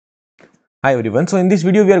Hi everyone. So in this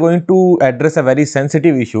video we are going to address a very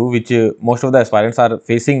sensitive issue which most of the aspirants are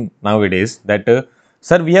facing nowadays, that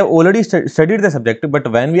sir, we have already studied the subject,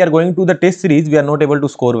 but when we are going to the test series we are not able to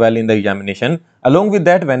score well in the examination. Along with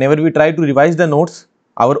that, whenever we try to revise the notes,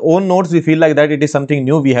 our own notes, we feel like that it is something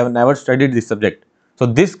new, we have never studied this subject. So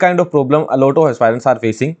this kind of problem a lot of aspirants are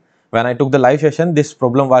facing. When I took the live session, this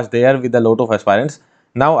problem was there with a lot of aspirants.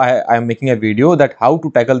 Now I am making a video that how to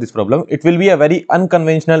tackle this problem. It will be a very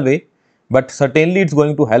unconventional way, but certainly it's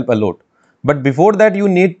going to help a lot. But before that, you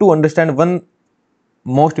need to understand one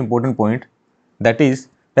most important point, that is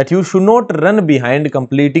that you should not run behind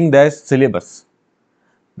completing the syllabus.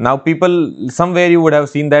 Now people, somewhere you would have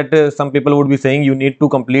seen that some people would be saying you need to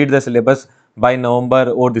complete the syllabus by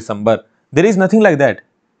November or December. There is nothing like that.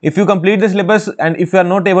 If you complete the syllabus and if you are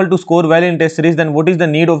not able to score well in test series, then what is the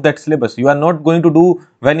need of that syllabus? You are not going to do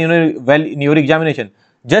well in your examination.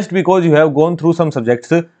 Just because you have gone through some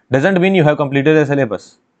subjects doesn't mean you have completed the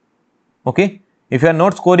syllabus. Okay? If you are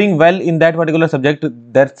not scoring well in that particular subject,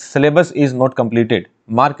 that syllabus is not completed.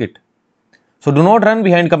 Mark it. So do not run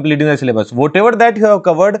behind completing the syllabus. Whatever that you have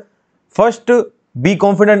covered, first be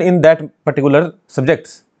confident in that particular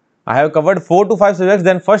subjects. I have covered 4 to 5 subjects,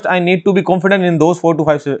 then first I need to be confident in those 4 to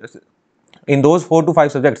 5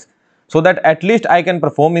 subjects, so that at least I can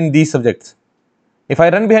perform in these subjects. If I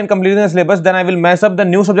run behind completing the syllabus, then I will mess up the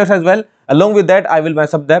new subjects as well. Along with that, I will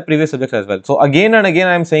mess up the previous subjects as well. So again and again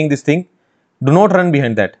I am saying this thing, do not run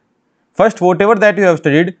behind that. First, whatever that you have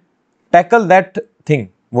studied, tackle that thing.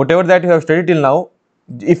 Whatever that you have studied till now,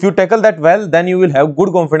 if you tackle that well, then you will have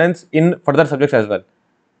good confidence in further subjects as well.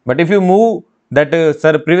 But if you move that,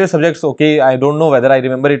 sir, previous subjects, okay, I don't know whether I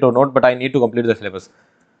remember it or not, but I need to complete the syllabus.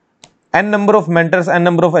 N number of mentors and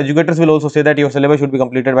number of educators will also say that your syllabus should be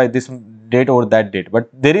completed by this date or that date. But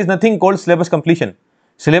there is nothing called syllabus completion.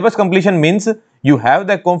 Syllabus completion means you have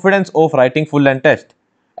the confidence of writing full length test,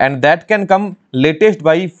 and that can come latest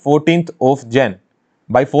by 14th of Jan.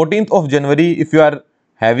 By 14th of January, if you are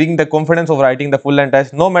having the confidence of writing the full length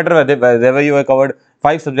test, no matter whether you have covered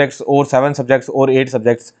 5 subjects or 7 subjects or 8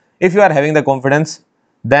 subjects, if you are having the confidence,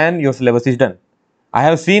 then your syllabus is done. I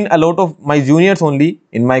have seen a lot of my juniors only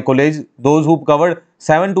in my college, those who covered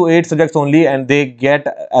 7 to 8 subjects only, and they get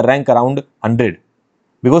a rank around 100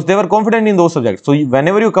 because they were confident in those subjects. So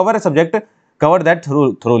whenever you cover a subject, cover that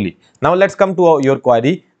thoroughly. Now let's come to your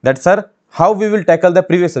query that, sir, how we will tackle the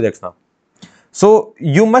previous subjects now. So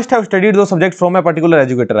you must have studied those subjects from a particular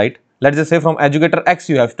educator, right? Let's just say from educator X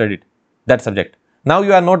you have studied that subject. Now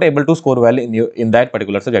you are not able to score well in that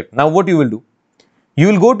particular subject. Now what you will do? You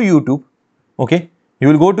will go to YouTube, okay? You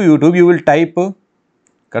will go to YouTube, you will type,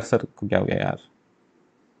 cursor ko kya ho gaya yaar?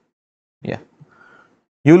 Yeah.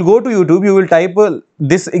 You will go to YouTube, you will type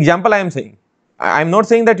this example I am saying. I am not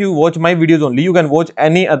saying that you watch my videos only, you can watch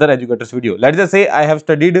any other educator's video. Let's just say I have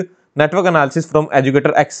studied network analysis from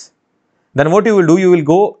educator X. Then what you will do, you will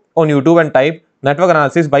go on YouTube and type network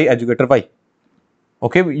analysis by educator Y.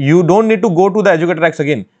 Okay, you don't need to go to the educator X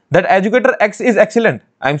again. That educator X is excellent.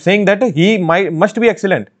 I am saying that he must be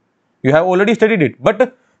excellent. You have already studied it,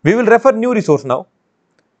 but we will refer new resource now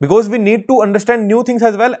because we need to understand new things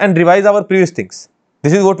as well and revise our previous things.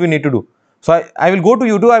 This is what we need to do. So I will go to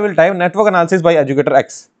YouTube, I will type network analysis by educator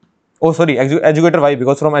X. Oh sorry, educator Y,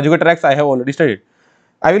 because from educator X I have already studied.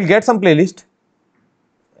 I will get some playlist.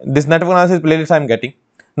 This network analysis playlist I am getting.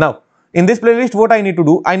 Now in this playlist, what I need to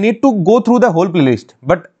do, I need to go through the whole playlist,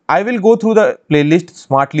 but I will go through the playlist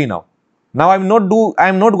smartly now. Now I am not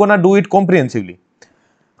gonna do it comprehensively.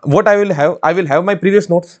 What I will have my previous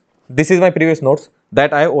notes. This is my previous notes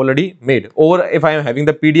that I have already made, or if I am having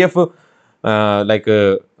the PDF,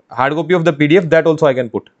 hard copy of the PDF, that also I can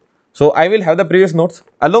put. So I will have the previous notes.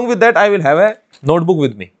 Along with that, I will have a notebook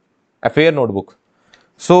with me, a fair notebook.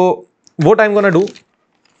 So what I'm gonna do,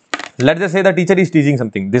 let's just say the teacher is teaching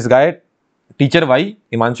something. This guy, teacher Y,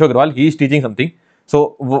 Himanshu Agrawal, he is teaching something.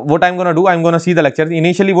 So what I'm gonna do, I'm gonna see the lecture.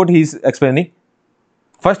 Initially what he is explaining.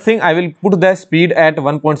 First thing, I will put the speed at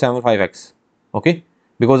 1.75x, okay,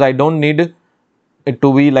 because I don't need it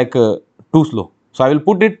to be like too slow. So I will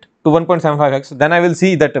put it to 1.75x. Then I will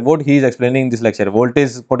see that what he is explaining in this lecture,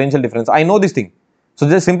 voltage, potential difference. I know this thing. So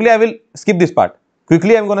just simply I will skip this part.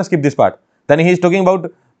 Quickly I'm going to skip this part. Then he is talking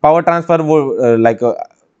about power transfer,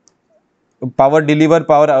 power deliver,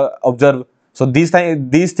 power observe. So these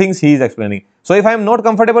things he is explaining. So if I am not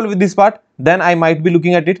comfortable with this part, then I might be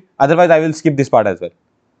looking at it. Otherwise I will skip this part as well.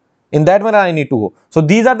 In that manner I need to go. So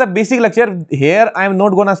these are the basic lecture. Here I am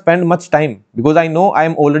not gonna spend much time because I know I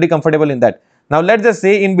am already comfortable in that. Now let's just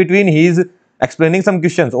say in between he is explaining some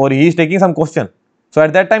questions or he is taking some question. So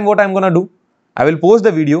at that time what I am gonna do, I will pause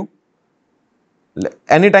the video.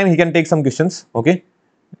 anytime he can take some questions. Okay,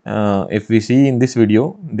 if we see in this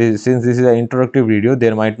video, since this is an introductory video,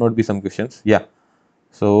 there might not be some questions. Yeah,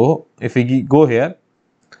 so if we go here,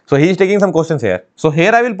 so he is taking some questions here. So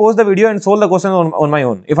here I will pause the video and solve the question on my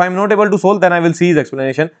own. If I am not able to solve, then I will see his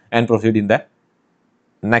explanation and proceed in the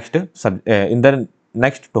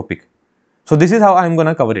next topic. So this is how I am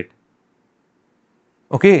gonna cover it.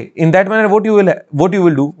 Okay, in that manner, what you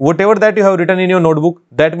will do, whatever that you have written in your notebook,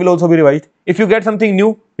 that will also be revised. If you get something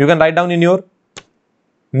new, you can write down in your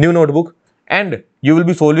new notebook, and you will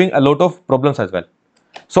be solving a lot of problems as well.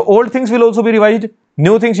 So old things will also be revised,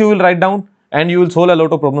 new things you will write down, and you will solve a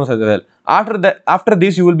lot of problems as well. After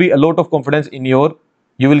this, you will be a lot of confidence in your,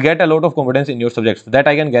 you will get a lot of confidence in your subjects. That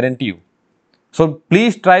I can guarantee you. So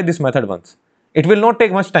please try this method once. It will not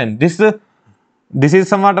take much time. This is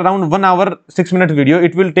somewhat around 1 hour 6 minute video.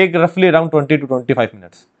 It will take roughly around 20 to 25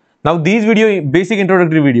 minutes. Now these video, basic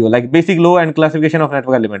introductory video, like basic law and classification of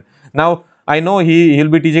network element. Now I know he'll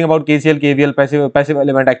be teaching about KCL, KVL, passive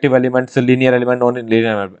element, active elements, linear element,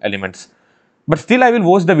 non-linear elements. But still I will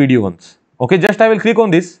watch the video once. Okay, just I will click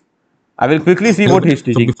on this. I will quickly see what he is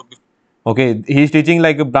teaching. Okay, he is teaching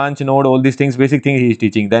like a branch node, all these things, basic thing he is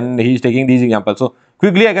teaching. Then he is taking these examples. So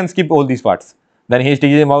quickly I can skip all these parts. Then he is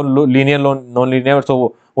teaching about linear, non-linear.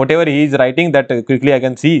 So whatever he is writing, that quickly I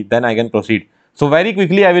can see, then I can proceed. So very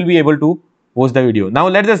quickly I will be able to watch the video. Now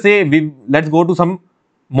let's just say let's go to some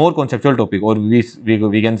more conceptual topic, or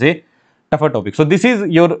we can say tougher topic. So this is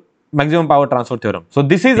your maximum power transfer theorem. So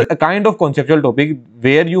this is a kind of conceptual topic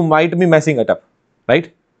where you might be messing it up,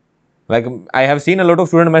 right? Like I have seen a lot of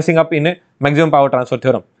students messing up in a maximum power transfer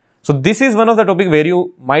theorem. So this is one of the topic where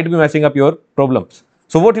you might be messing up your problems.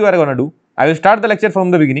 So what you are going to do, I will start the lecture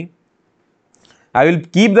from the beginning. I will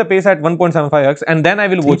keep the pace at 1.75x and then I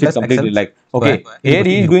will watch it completely. Like, okay, here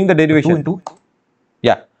he is doing the derivation.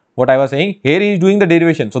 Yeah, what I was saying, here he is doing the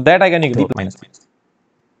derivation. So that I can ignore.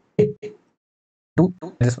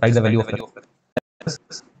 Just write the value of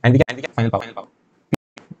and we can final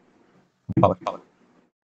power.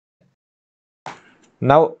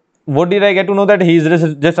 Now, what did I get to know? That he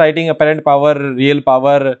is just writing apparent power, real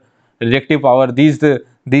power, reactive power,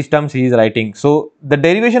 these terms he is writing. So the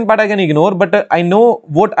derivation part I can ignore, but I know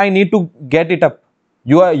what I need to get it up.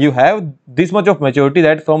 You have this much of maturity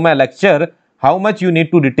that from a lecture, how much you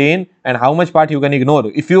need to retain and how much part you can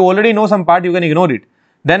ignore. If you already know some part, you can ignore it.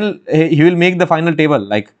 Then he will make the final table.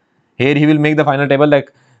 Like here he will make the final table,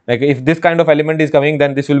 like if this kind of element is coming,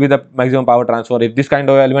 then this will be the maximum power transfer. If this kind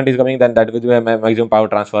of element is coming, then that will be maximum power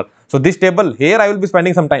transfer. So this table here I will be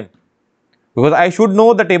spending some time, because I should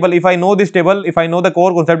know the table. If I know this table, if I know the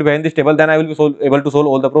core concept behind this table, then I will be able to solve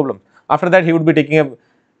all the problems. After that, he would be taking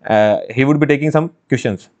some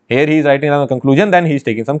questions. Here he is writing down the conclusion, then he is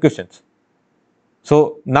taking some questions.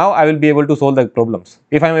 So now I will be able to solve the problems.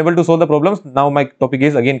 If I am able to solve the problems, now my topic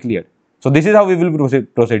is again cleared. So this is how we will be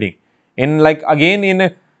proceeding. In like again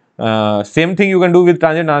in same thing you can do with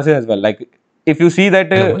transient analysis as well. Like if you see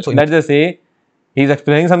that let's just say he is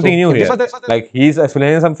explaining something new here, like he is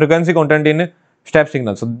explaining some frequency content in step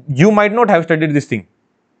signal. So you might not have studied this thing,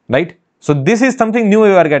 right? So this is something new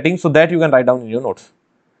you are getting, so that you can write down in your notes.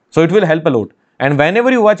 So it will help a lot. And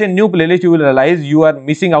whenever you watch a new playlist, you will realize you are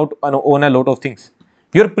missing out on a lot of things.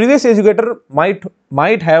 Your previous educator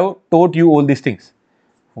might have taught you all these things.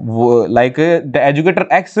 Like the educator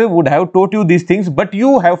X would have taught you these things, but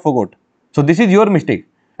you have forgot. So this is your mistake.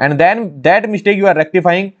 And then that mistake you are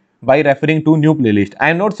rectifying by referring to new playlist. I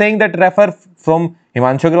am not saying that refer from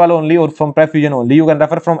Himanshu Agrawal only or from PrepFusion only. You can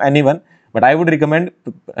refer from anyone, but I would recommend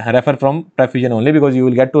refer from PrepFusion only, because you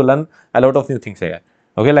will get to learn a lot of new things here.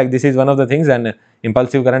 Okay, like this is one of the things, and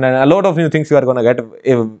impulsive current and a lot of new things you are going to get.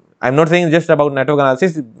 I'm not saying just about network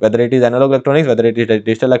analysis, whether it is analog electronics, whether it is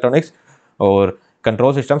digital electronics or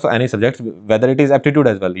control systems or any subjects, whether it is aptitude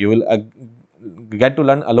as well. You will get to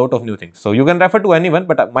learn a lot of new things. So you can refer to anyone,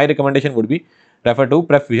 but my recommendation would be refer to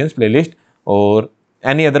PrepFusion's playlist or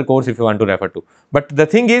any other course if you want to refer to. But the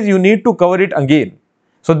thing is, you need to cover it again.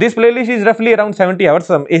 So this playlist is roughly around 70 hours.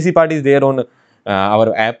 Some AC part is there on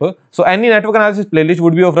our app. So any network analysis playlist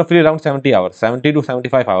would be of roughly around 70 hours, 70 to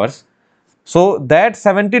 75 hours. So that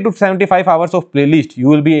 70 to 75 hours of playlist you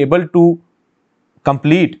will be able to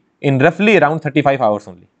complete in roughly around 35 hours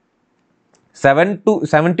only. 70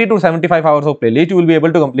 to 75 hours of playlist you will be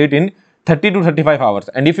able to complete in 30 to 35 hours.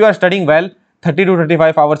 And if you are studying well, 30 to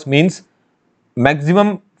 35 hours means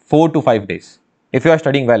maximum 4 to 5 days. If you are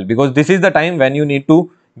studying well, because this is the time when you need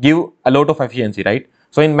to give a lot of efficiency, right?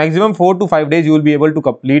 So in maximum 4 to 5 days, you will be able to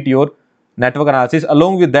complete your network analysis.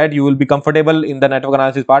 Along with that, you will be comfortable in the network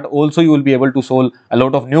analysis part. Also, you will be able to solve a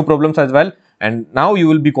lot of new problems as well. And now you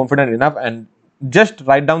will be confident enough and just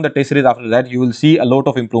write down the test series after that. You will see a lot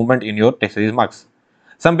of improvement in your test series marks.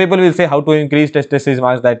 Some people will say how to increase test series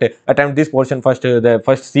marks, that attempt this portion first,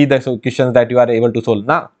 first see the questions that you are able to solve.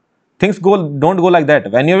 Nah, things don't go like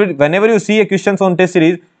that. Whenever you see a questions on test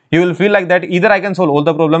series, you will feel like that either I can solve all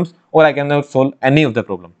the problems or I cannot solve any of the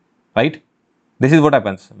problem, right? This is what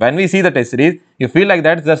happens. When we see the test series, you feel like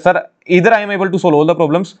that, sir, either I am able to solve all the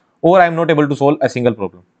problems or I am not able to solve a single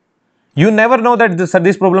problem. You never know that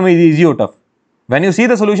this problem is easy or tough. When you see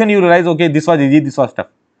the solution, you realize, okay, this was easy, this was tough.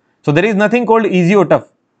 So there is nothing called easy or tough.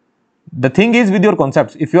 The thing is with your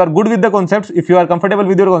concepts. If you are good with the concepts, if you are comfortable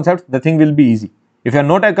with your concepts, the thing will be easy. If you are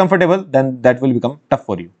not comfortable, then that will become tough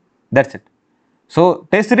for you. That's it. So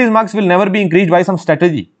test series marks will never be increased by some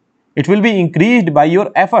strategy. It will be increased by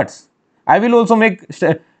your efforts. I will also make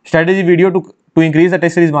strategy video to increase the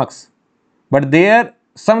test series marks. But there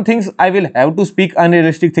some things I will have to speak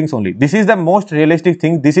unrealistic things only. This is the most realistic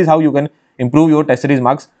thing. This is how you can improve your test series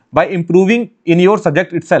marks, by improving in your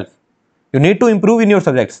subject itself. You need to improve in your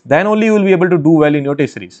subjects. Then only you will be able to do well in your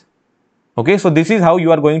test series. Okay, so this is how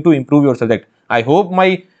you are going to improve your subject. I hope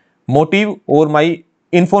my motive or my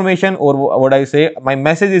information or what I say, my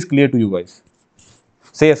message is clear to you guys.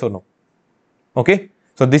 Say yes or no. Okay,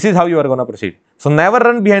 so this is how you are going to proceed. So never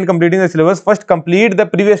run behind completing the syllabus. First complete the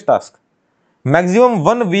previous task. Maximum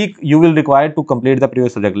 1 week you will require to complete the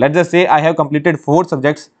previous subject. Let's just say I have completed 4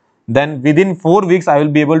 subjects, then within 4 weeks I will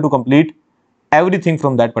be able to complete everything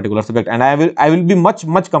from that particular subject, and I will be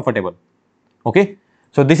much comfortable. Okay,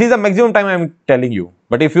 so this is the maximum time I am telling you.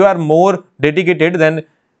 But if you are more dedicated, then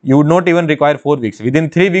you would not even require 4 weeks.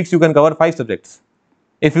 Within 3 weeks you can cover 5 subjects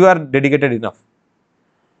if you are dedicated enough.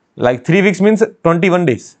 Like 3 weeks means 21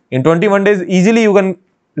 days. In 21 days easily you can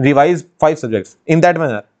revise 5 subjects in that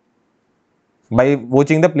manner, by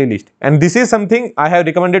watching the playlist. And this is something I have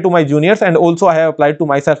recommended to my juniors, and also I have applied to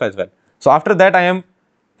myself as well. So after that I am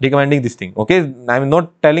recommending this thing. Okay, I am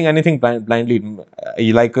not telling anything blindly.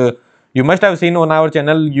 Like you must have seen on our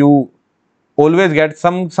channel, you always get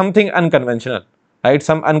something unconventional, right?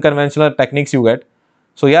 Some unconventional techniques you get.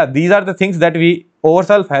 So yeah, these are the things that we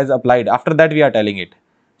ourselves has applied. After that we are telling it.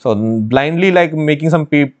 So blindly like making some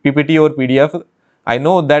PPT or PDF, I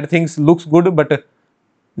know that things looks good but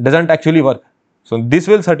doesn't actually work. So this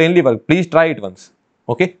will certainly work. Please try it once.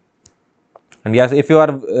 Okay. And yes, if you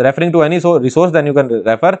are referring to any resource, then you can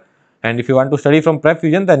refer. And if you want to study from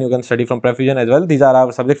PrepFusion, then you can study from PrepFusion as well. These are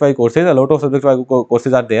our subject-wise courses. A lot of subject-wise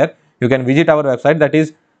courses are there. You can visit our website, that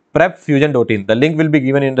is prepfusion.in. The link will be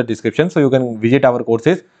given in the description, so you can visit our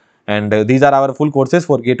courses. And these are our full courses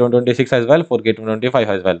for GATE 126 as well, for GATE 125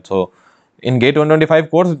 as well. So in GATE 125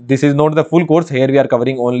 course, this is not the full course. Here we are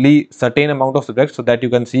covering only certain amount of subjects, so that you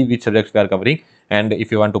can see which subjects we are covering. And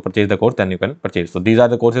if you want to purchase the course, then you can purchase. So these are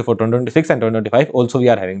the courses for 2026 and 2025. Also we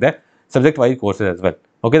are having the subject-wise courses as well.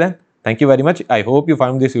 Okay then, thank you very much. I hope you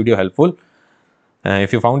found this video helpful.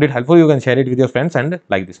 If you found it helpful, you can share it with your friends and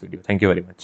like this video. Thank you very much.